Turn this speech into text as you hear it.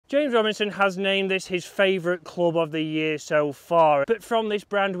James Robinson has named this his favourite club of the year so far. But from this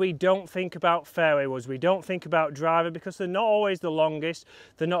brand, we don't think about fairway woods. We don't think about driver because they're not always the longest.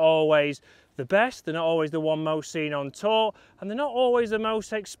 They're not always the best. They're not always the one most seen on tour. And they're not always the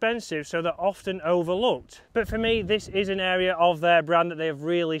most expensive, so they're often overlooked. But for me, this is an area of their brand that they've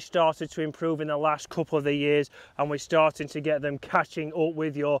really started to improve in the last couple of the years. And we're starting to get them catching up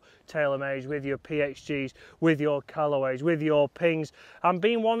with your TaylorMades, with your PXGs, with your Callaways, with your Pings, and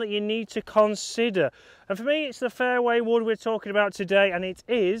being one that you need to consider. And for me, it's the fairway wood we're talking about today, and it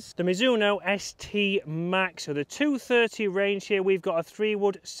is the Mizuno ST Max. So the 230 range here, we've got a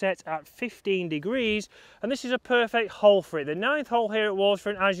 3-wood set at 15 degrees, and this is a perfect hole for it. The 9th hole here at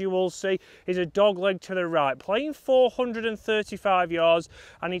Waterfront, as you will see, is a dogleg to the right, playing 435 yards,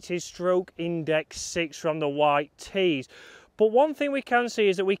 and it is stroke index 6 from the white tees. But one thing we can see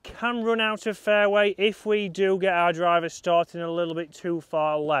is that we can run out of fairway if we do get our driver starting a little bit too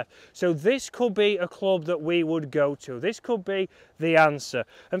far left. So this could be a club that we would go to. This could be the answer.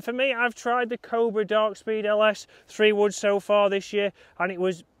 And for me, I've tried the Cobra Dark Speed LS 3-wood so far this year, and it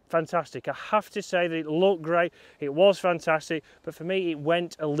was fantastic. I have to say that it looked great, it was fantastic, but for me it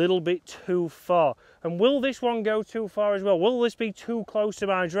went a little bit too far. And will this one go too far as well? Will this be too close to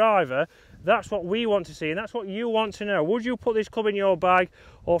my driver? That's what we want to see, and that's what you want to know. Would you put this club in your bag,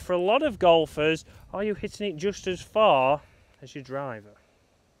 or for a lot of golfers, are you hitting it just as far as your driver?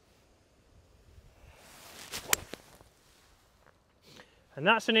 And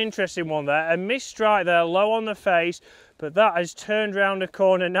that's an interesting one there. A missed strike there, low on the face, but that has turned round the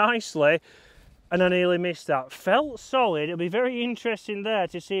corner nicely, and I nearly missed that. Felt solid. It'll be very interesting there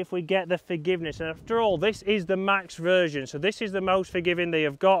to see if we get the forgiveness. And after all, this is the max version, so this is the most forgiving they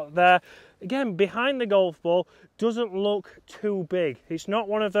have got there. Again, behind the golf ball, doesn't look too big. It's not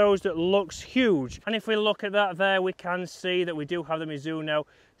one of those that looks huge. And if we look at that there, we can see that we do have the Mizuno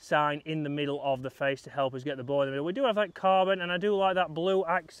sign in the middle of the face to help us get the ball in the middle. We do have that carbon, and I do like that blue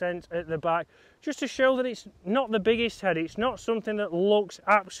accent at the back, just to show that it's not the biggest head. It's not something that looks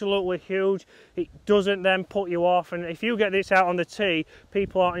absolutely huge. It doesn't then put you off, and if you get this out on the tee,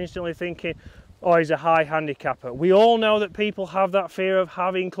 people are instantly thinking, oh, he's a high handicapper. We all know that people have that fear of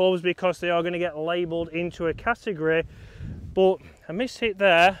having clubs because they are going to get labelled into a category, but a miss hit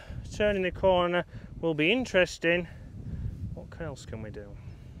there, turning the corner, will be interesting. What else can we do?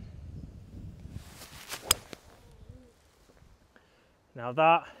 Now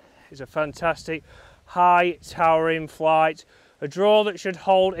that is a fantastic high towering flight, a draw that should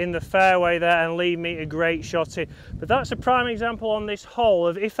hold in the fairway there and leave me a great shot in. But that's a prime example on this hole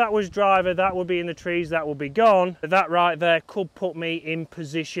of if that was driver, that would be in the trees, that would be gone. But that right there could put me in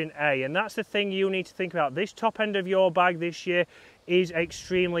position A, and that's the thing you need to think about. This top end of your bag this year is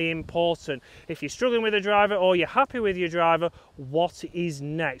extremely important. If you're struggling with a driver or you're happy with your driver, what is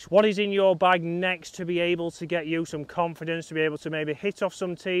next? What is in your bag next to be able to get you some confidence, to be able to maybe hit off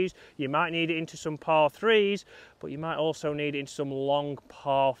some tees? You might need it into some par 3s, but you might also need it into some long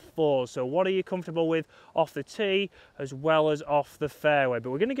par 4s. So what are you comfortable with off the tee as well as off the fairway?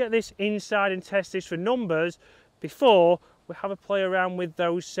 But we're going to get this inside and test this for numbers before we have a play around with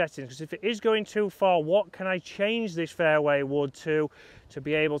those settings, because if it is going too far, what can I change this fairway wood to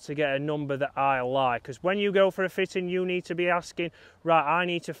be able to get a number that I like? Because when you go for a fitting, you need to be asking, right, I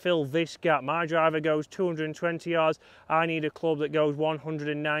need to fill this gap. My driver goes 220 yards, I need a club that goes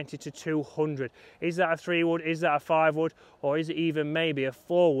 190 to 200. Is that a 3-wood, is that a 5-wood, or is it even maybe a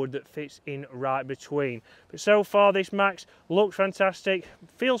 4-wood that fits in right between? But so far this Max looks fantastic,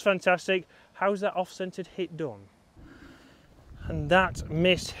 feels fantastic. How's that off-centered hit done? And that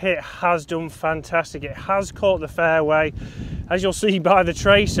missed hit has done fantastic. It has caught the fairway. As you'll see by the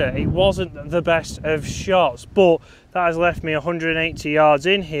tracer, it wasn't the best of shots, but that has left me 180 yards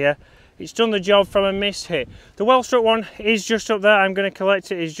in here. It's done the job from a miss hit. The well-struck one is just up there. I'm going to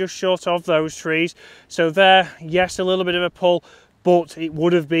collect it. It's just short of those trees. So there, yes, a little bit of a pull, but it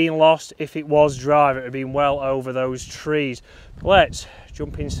would have been lost if it was drive. It would have been well over those trees. Let's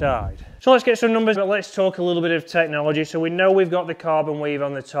jump inside. So let's get some numbers, but let's talk a little bit of technology. So we know we've got the carbon weave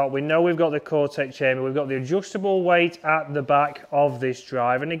on the top, we know we've got the Cortex chamber, we've got the adjustable weight at the back of this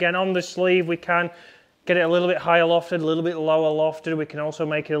drive, and again on the sleeve we can get it a little bit higher lofted, a little bit lower lofted. We can also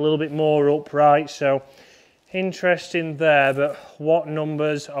make it a little bit more upright, so interesting there. But what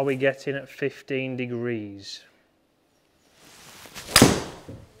numbers are we getting at 15 degrees?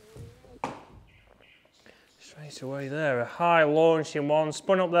 Straight away there, a high launching one,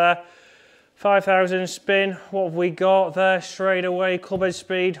 spun up there, 5,000 spin. What have we got there straight away? Clubhead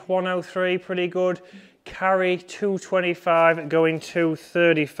speed 103, pretty good. Carry 225, going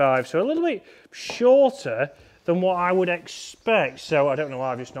 235. So a little bit shorter than what I would expect. So I don't know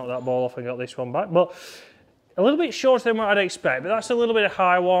why I've just knocked that ball off and got this one back, but a little bit shorter than what I'd expect. But that's a little bit of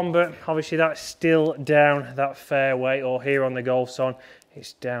high one, but obviously that's still down that fairway, or here on the golf zone,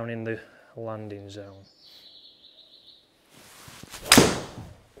 it's down in the landing zone.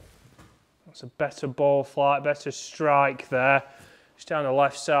 That's a better ball flight, better strike there. Just down the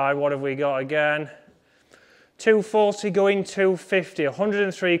left side, what have we got again? 240 going 250,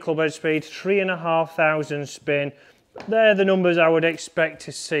 103 clubhead speed, 3,500 spin. They're the numbers I would expect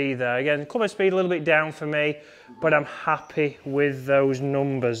to see there. Again, clubhead speed a little bit down for me, but I'm happy with those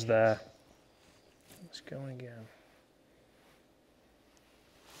numbers there. Let's go again.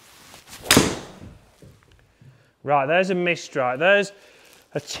 Right, there's a misstrike. There's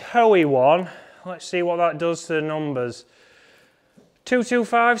a toey one. Let's see what that does to the numbers.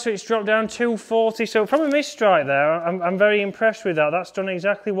 225, so it's dropped down 240. So from a misstrike there, I'm very impressed with that. That's done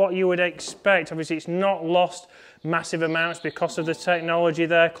exactly what you would expect. Obviously, it's not lost massive amounts because of the technology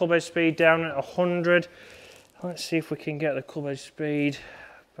there. Clubhead speed down at 100. Let's see if we can get the clubhead speed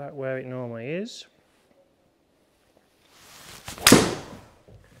back where it normally is.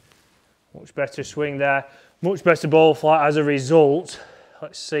 Much better swing there. Much better ball flight as a result.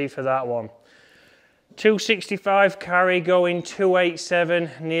 Let's see for that one. 265 carry going 287,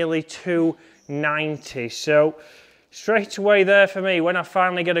 nearly 290. So straight away there for me, when I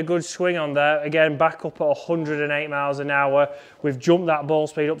finally get a good swing on there, again back up at 108 miles an hour. We've jumped that ball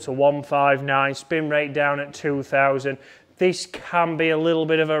speed up to 159, spin rate down at 2000. This can be a little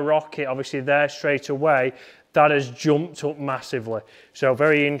bit of a rocket, obviously there straight away. That has jumped up massively. So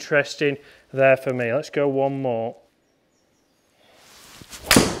very interesting there for me. Let's go one more.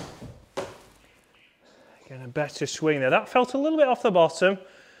 Again, a better swing there. That felt a little bit off the bottom.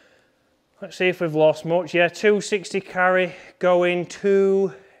 Let's see if we've lost much. Yeah, 260 carry going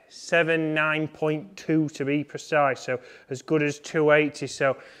 279.2 to be precise. So as good as 280.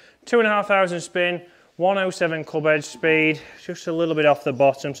 So 2,500 spin, 107 clubhead speed, just a little bit off the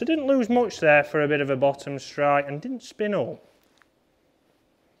bottom. So didn't lose much there for a bit of a bottom strike and didn't spin up.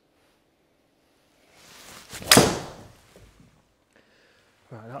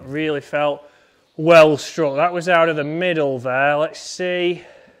 Right, that really felt well struck. That was out of the middle there. Let's see.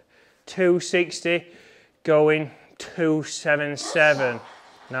 260 going 277.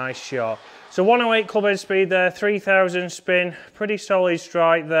 Nice shot. So 108 clubhead speed there, 3,000 spin, pretty solid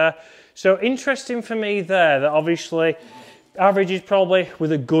strike there. So interesting for me there that obviously average is probably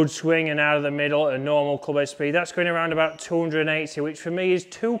with a good swing and out of the middle at a normal clubhead speed. That's going around about 280, which for me is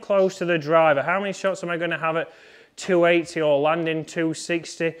too close to the driver. How many shots am I going to have at 280 or landing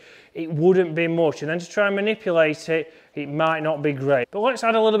 260? It wouldn't be much. And then to try and manipulate it, it might not be great. But let's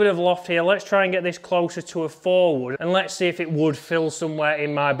add a little bit of loft here. Let's try and get this closer to a 4-wood and let's see if it would fill somewhere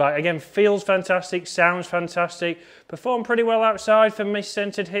in my bag. Again, feels fantastic, sounds fantastic, performed pretty well outside for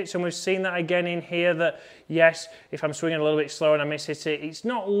mis-centered hits, and we've seen that again in here that yes, if I'm swinging a little bit slow and I miss-hit it, it's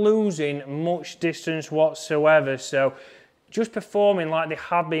not losing much distance whatsoever. So just performing like they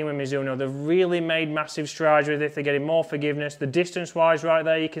have been with Mizuno. They've really made massive strides with it. They're getting more forgiveness. The distance-wise right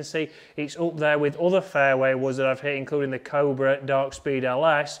there, you can see it's up there with other fairway woods that I've hit, including the Cobra Dark Speed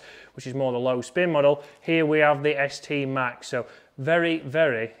LS, which is more the low spin model. Here we have the ST Max. So very,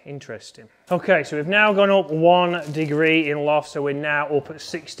 very interesting. Okay, so we've now gone up 1 degree in loft, so we're now up at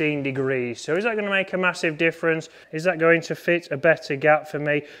 16 degrees. So is that going to make a massive difference? Is that going to fit a better gap for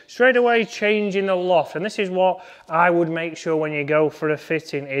me? Straight away changing the loft, and this is what I would make sure when you go for a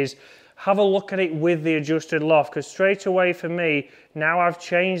fitting is have a look at it with the adjusted loft, because straight away for me, now I've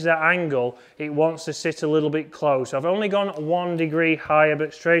changed that angle, it wants to sit a little bit close. I've only gone 1 degree higher,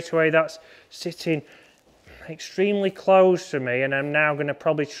 but straight away that's sitting extremely close to me, and I'm now going to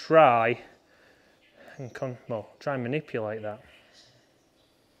probably try and try and manipulate that.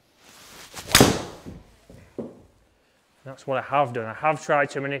 That's what I have done. I have tried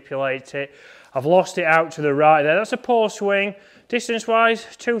to manipulate it. I've lost it out to the right there. That's a poor swing. Distance-wise,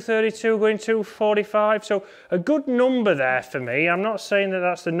 232 going 245. So a good number there for me. I'm not saying that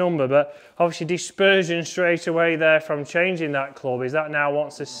that's the number, but obviously dispersion straight away there from changing that club is that now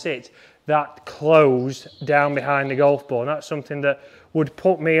wants to sit that close down behind the golf ball. And that's something that would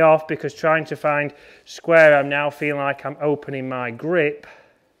put me off, because trying to find square, I'm now feeling like I'm opening my grip.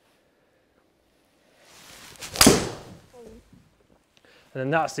 And then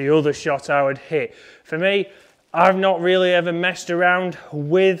that's the other shot I would hit. For me, I've not really ever messed around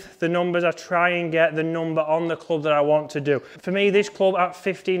with the numbers. I try and get the number on the club that I want to do. For me, this club at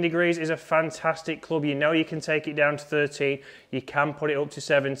 15 degrees is a fantastic club. You know you can take it down to 13, you can put it up to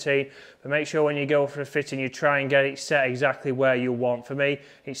 17, but make sure when you go for a fitting you try and get it set exactly where you want. For me,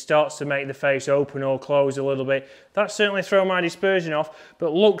 it starts to make the face open or close a little bit. That's certainly thrown my dispersion off,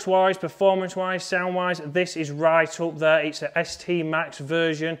 but looks-wise, performance-wise, sound-wise, this is right up there. It's a ST Max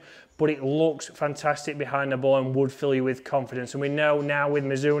version, but it looks fantastic behind the ball and would fill you with confidence. And we know now with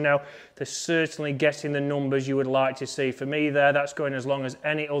Mizuno, they're certainly getting the numbers you would like to see. For me there, that's going as long as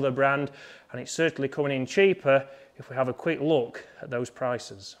any other brand, and it's certainly coming in cheaper if we have a quick look at those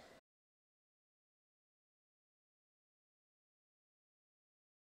prices.